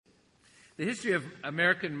The history of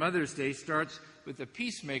American Mother's Day starts with a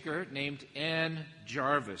peacemaker named Anne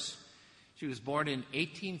Jarvis. She was born in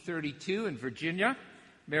 1832 in Virginia,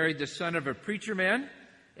 married the son of a preacher man,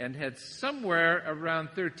 and had somewhere around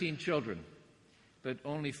 13 children, but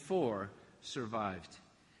only 4 survived.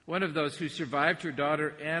 One of those who survived, her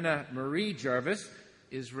daughter Anna Marie Jarvis,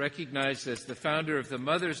 is recognized as the founder of the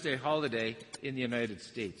Mother's Day holiday in the United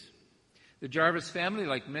States. The Jarvis family,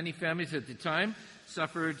 like many families at the time,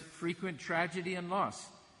 suffered frequent tragedy and loss.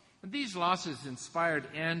 And these losses inspired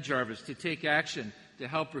Anne Jarvis to take action to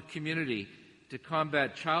help her community to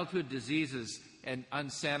combat childhood diseases and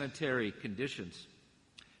unsanitary conditions.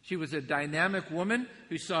 She was a dynamic woman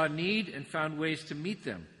who saw need and found ways to meet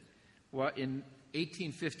them. In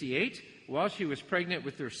 1858, while she was pregnant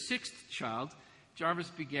with her 6th child, Jarvis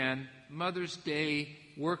began Mother's Day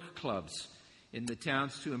work clubs in the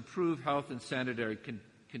towns to improve health and sanitary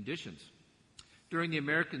conditions. During the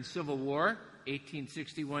American Civil War,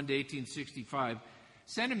 1861 to 1865,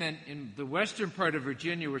 sentiment in the western part of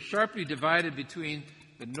Virginia was sharply divided between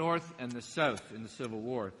the North and the South in the Civil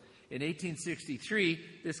War. In 1863,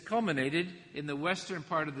 this culminated in the western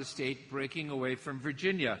part of the state breaking away from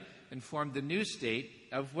Virginia and formed the new state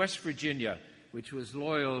of West Virginia, which was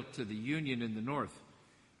loyal to the Union in the North.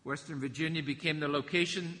 Western Virginia became the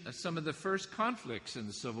location of some of the first conflicts in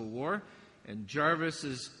the Civil War, and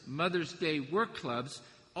Jarvis's Mother's Day work clubs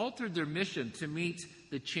altered their mission to meet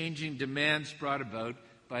the changing demands brought about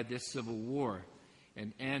by this Civil War.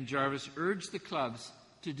 And Anne Jarvis urged the clubs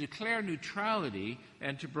to declare neutrality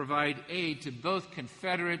and to provide aid to both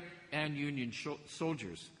Confederate and Union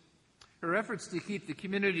soldiers. Her efforts to keep the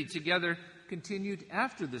community together continued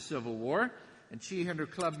after the Civil War, and she and her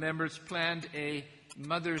club members planned a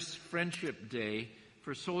Mother's Friendship Day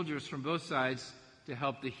for soldiers from both sides to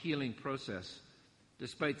help the healing process.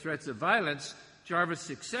 Despite threats of violence, Jarvis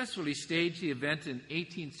successfully staged the event in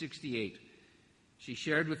 1868. She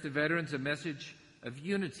shared with the veterans a message of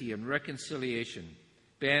unity and reconciliation.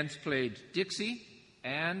 Bands played Dixie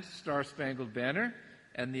and Star-Spangled Banner,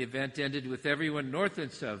 and the event ended with everyone north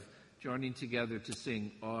and south joining together to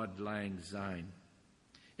sing Auld Lang Syne.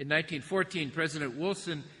 In 1914, President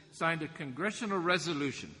Wilson signed a congressional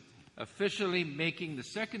resolution officially making the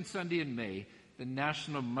second Sunday in May the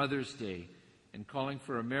National Mother's Day and calling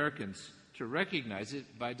for Americans to recognize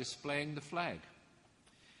it by displaying the flag.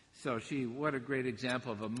 So what a great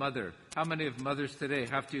example of a mother. How many of mothers today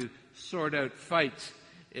have to sort out fights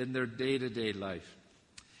in their day-to-day life?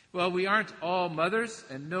 Well, we aren't all mothers,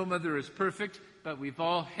 and no mother is perfect, but we've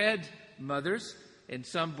all had mothers, and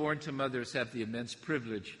some born to mothers have the immense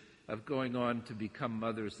privilege of going on to become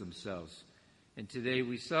mothers themselves. And today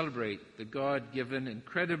we celebrate the God-given,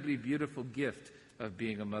 incredibly beautiful gift of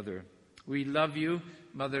being a mother. We love you,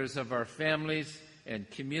 mothers of our families and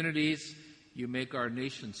communities. You make our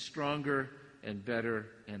nation stronger and better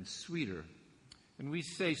and sweeter. And we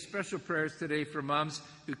say special prayers today for moms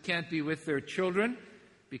who can't be with their children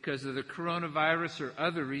because of the coronavirus or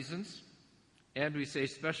other reasons. And we say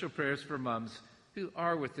special prayers for moms who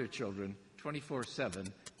are with their children 24/7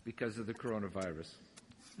 because of the coronavirus.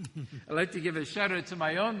 I'd like to give a shout-out to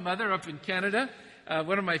my own mother up in Canada.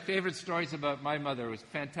 One of my favorite stories about my mother was a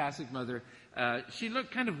fantastic mother. She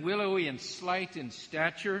looked kind of willowy and slight in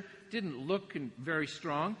stature, didn't look very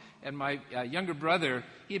strong. And my younger brother,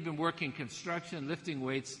 he had been working construction, lifting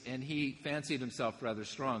weights, and he fancied himself rather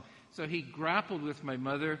strong. So he grappled with my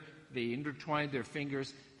mother. They intertwined their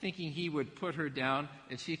fingers, thinking he would put her down,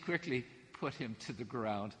 and she quickly put him to the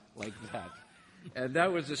ground like that. And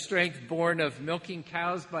that was a strength born of milking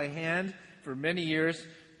cows by hand for many years,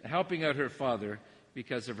 helping out her father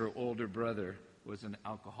because of her older brother was an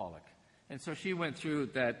alcoholic. And so she went through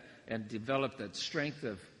that and developed that strength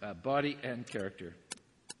of body and character.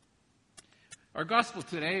 Our gospel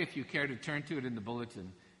today, if you care to turn to it in the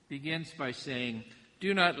bulletin, begins by saying,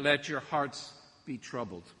 "Do not let your hearts be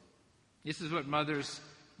troubled." This is what mothers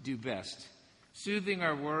do best, soothing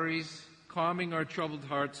our worries, calming our troubled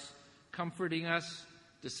hearts, comforting us,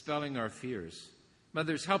 dispelling our fears.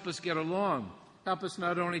 Mothers help us get along, help us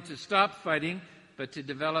not only to stop fighting, but to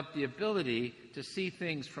develop the ability to see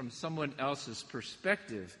things from someone else's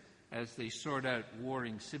perspective as they sort out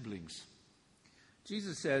warring siblings.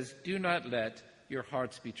 Jesus says, "Do not let your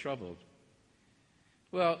hearts be troubled."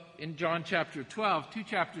 Well, in John chapter 12, 2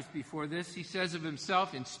 chapters before this, he says of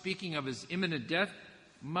himself, in speaking of his imminent death,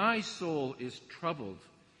 "My soul is troubled."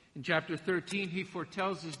 In chapter 13, he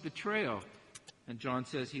foretells his betrayal, and John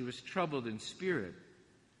says he was troubled in spirit.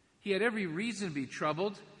 He had every reason to be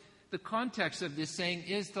troubled. The context of this saying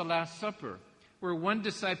is the Last Supper, where one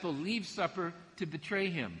disciple leaves supper to betray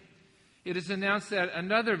him. It is announced that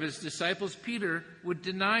another of his disciples, Peter, would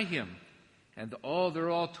deny him. And they're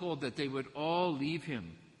all told that they would all leave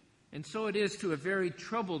him. And so it is to a very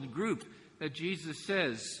troubled group that Jesus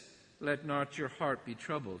says, "Let not your heart be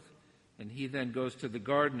troubled." And he then goes to the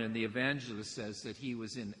garden, and the evangelist says that he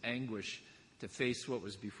was in anguish to face what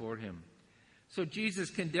was before him. So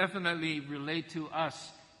Jesus can definitely relate to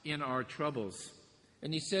us in our troubles.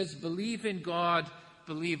 And he says, "Believe in God,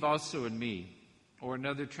 believe also in me." Or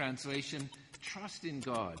another translation, "Trust in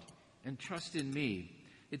God and trust in me.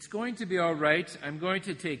 It's going to be all right. I'm going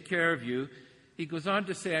to take care of you." He goes on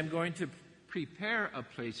to say, "I'm going to prepare a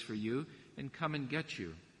place for you and come and get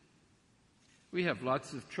you." We have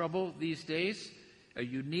lots of trouble these days, a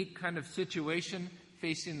unique kind of situation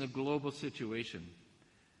facing the global situation.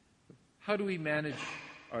 How do we manage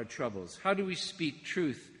our troubles? How do we speak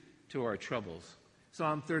truth to our troubles?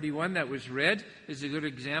 Psalm 31 that was read is a good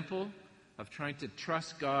example of trying to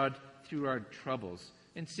trust God through our troubles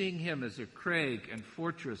and seeing him as a crag and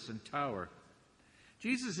fortress and tower.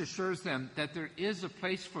 Jesus assures them that there is a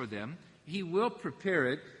place for them. He will prepare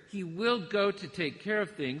it. He will go to take care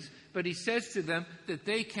of things, but he says to them that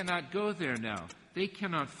they cannot go there now. They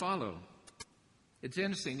cannot follow. It's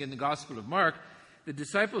interesting, in the Gospel of Mark, the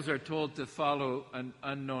disciples are told to follow an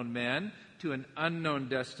unknown man to an unknown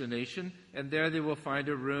destination, and there they will find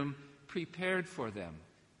a room prepared for them.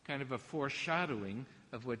 Kind of a foreshadowing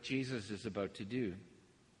of what Jesus is about to do.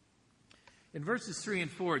 In verses 3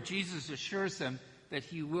 and 4, Jesus assures them that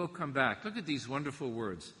he will come back. Look at these wonderful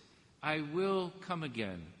words. "I will come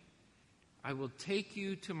again. I will take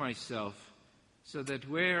you to myself, so that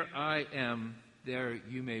where I am, there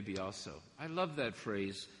you may be also." I love that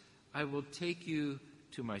phrase. "I will take you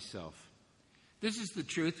to myself." This is the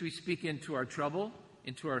truth we speak into our trouble,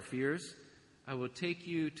 into our fears. "I will take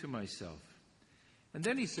you to myself." And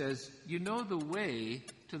then he says, "You know the way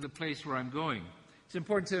to the place where I'm going." It's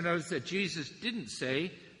important to notice that Jesus didn't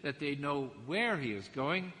say that they know where he is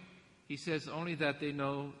going. He says only that they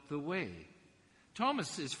know the way.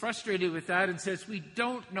 Thomas is frustrated with that and says, "We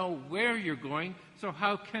don't know where you're going, so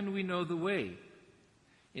how can we know the way?"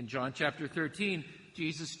 In John chapter 13,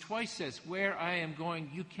 Jesus twice says, "Where I am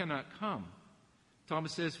going, you cannot come."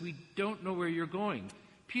 Thomas says, "We don't know where you're going."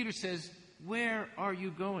 Peter says, "Where are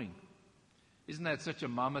you going?" Isn't that such a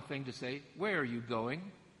mama thing to say? Where are you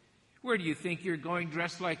going? Where do you think you're going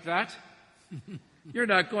dressed like that? You're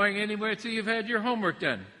not going anywhere till you've had your homework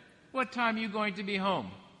done. What time are you going to be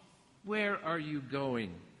home? Where are you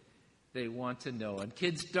going? They want to know. And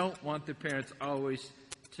kids don't want their parents always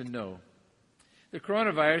to know. The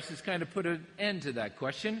coronavirus has kind of put an end to that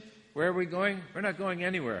question. Where are we going? We're not going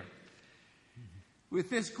anywhere. With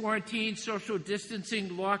this quarantine, social distancing,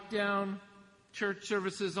 lockdown, church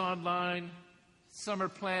services online, summer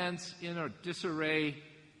plans in a disarray,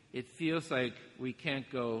 it feels like we can't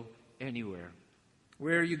go anywhere.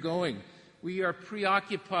 Where are you going? We are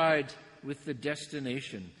preoccupied with the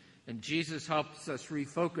destination, and Jesus helps us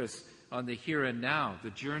refocus on the here and now, the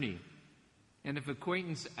journey. And if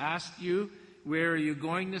acquaintance asked you, where are you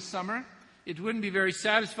going this summer? It wouldn't be very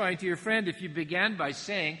satisfying to your friend if you began by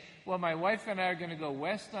saying, well, my wife and I are going to go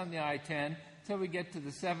west on the I-10 till we get to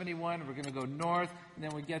the 71. We're going to go north, and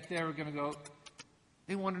then we get there, we're going to go.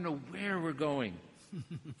 They want to know where we're going.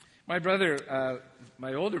 My brother,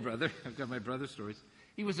 my older brother, I've got my brother stories,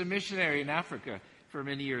 he was a missionary in Africa for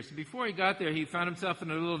many years. Before he got there, he found himself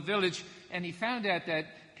in a little village, and he found out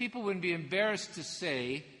that people wouldn't be embarrassed to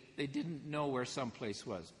say they didn't know where some place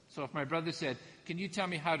was. So if my brother said, can you tell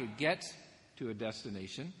me how to get to a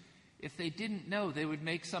destination? If they didn't know, they would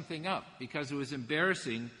make something up because it was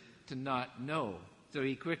embarrassing to not know. So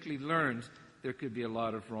he quickly learned there could be a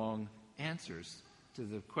lot of wrong answers to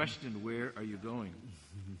the question, where are you going?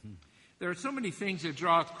 There are so many things that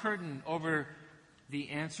draw a curtain over the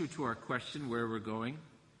answer to our question, where we're going.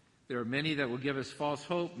 There are many that will give us false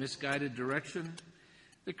hope, misguided direction.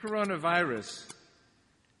 The coronavirus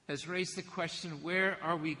has raised the question, where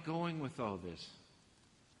are we going with all this?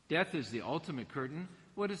 Death is the ultimate curtain.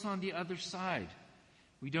 What is on the other side?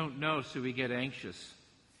 We don't know, so we get anxious.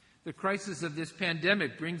 The crisis of this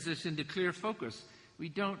pandemic brings us into clear focus. We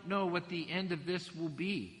don't know what the end of this will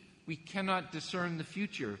be. We cannot discern the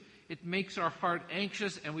future. It makes our heart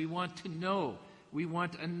anxious, and we want to know. We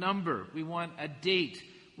want a number. We want a date,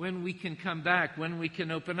 when we can come back, when we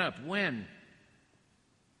can open up. When?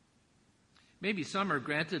 Maybe some are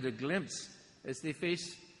granted a glimpse as they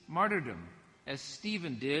face martyrdom, as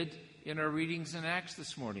Stephen did in our readings in Acts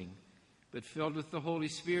this morning. But filled with the Holy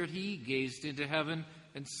Spirit, he gazed into heaven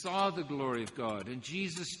and saw the glory of God. And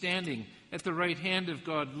Jesus standing at the right hand of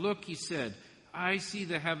God, look, he said, I see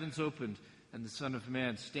the heavens opened, and the Son of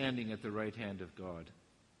Man standing at the right hand of God.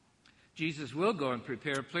 Jesus will go and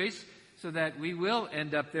prepare a place so that we will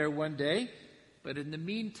end up there one day, but in the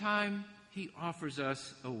meantime, he offers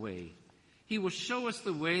us a way. He will show us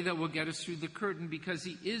the way that will get us through the curtain because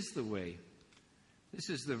he is the way. This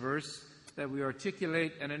is the verse that we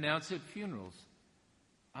articulate and announce at funerals.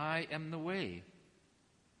 I am the way.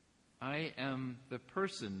 I am the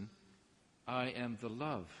person. I am the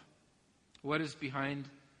love. What is behind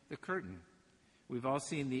the curtain? We've all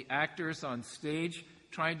seen the actors on stage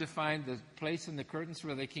trying to find the place in the curtains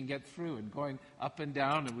where they can get through and going up and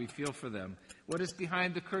down, and we feel for them. What is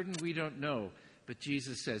behind the curtain? We don't know. But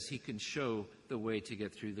Jesus says he can show the way to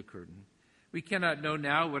get through the curtain. We cannot know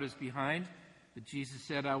now what is behind, but Jesus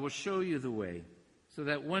said, I will show you the way so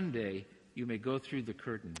that one day you may go through the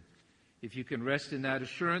curtain. If you can rest in that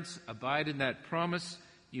assurance, abide in that promise,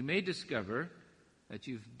 you may discover that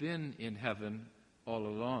you've been in heaven all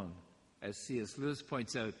along. As C.S. Lewis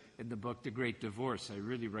points out in the book, The Great Divorce, I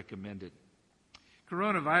really recommend it.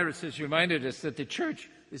 Coronavirus has reminded us that the church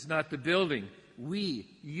is not the building. We,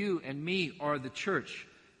 you and me, are the church.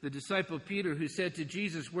 The disciple Peter, who said to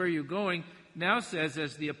Jesus, where are you going? Now says,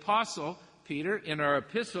 as the apostle Peter in our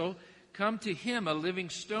epistle, come to him, a living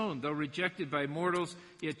stone, though rejected by mortals,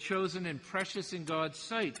 yet chosen and precious in God's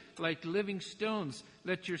sight. Like living stones,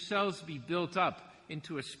 let yourselves be built up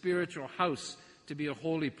into a spiritual house, to be a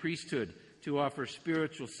holy priesthood, to offer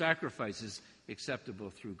spiritual sacrifices acceptable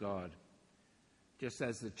through God. Just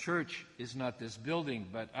as the church is not this building,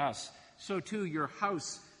 but us, so too your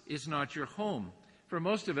house is not your home. For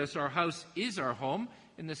most of us, our house is our home,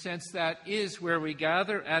 in the sense that is where we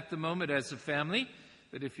gather at the moment as a family.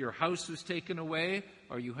 But if your house was taken away,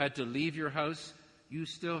 or you had to leave your house, you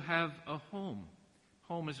still have a home.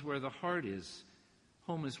 Home is where the heart is.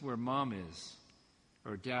 Home is where mom is,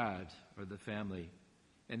 or dad, or the family.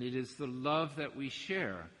 And it is the love that we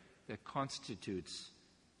share that constitutes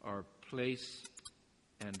our place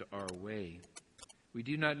and our way. We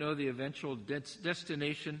do not know the eventual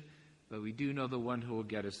destination, but we do know the one who will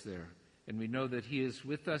get us there. And we know that he is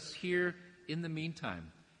with us here in the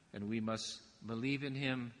meantime, and we must believe in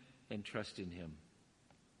him and trust in him.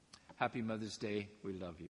 Happy Mother's Day. We love you.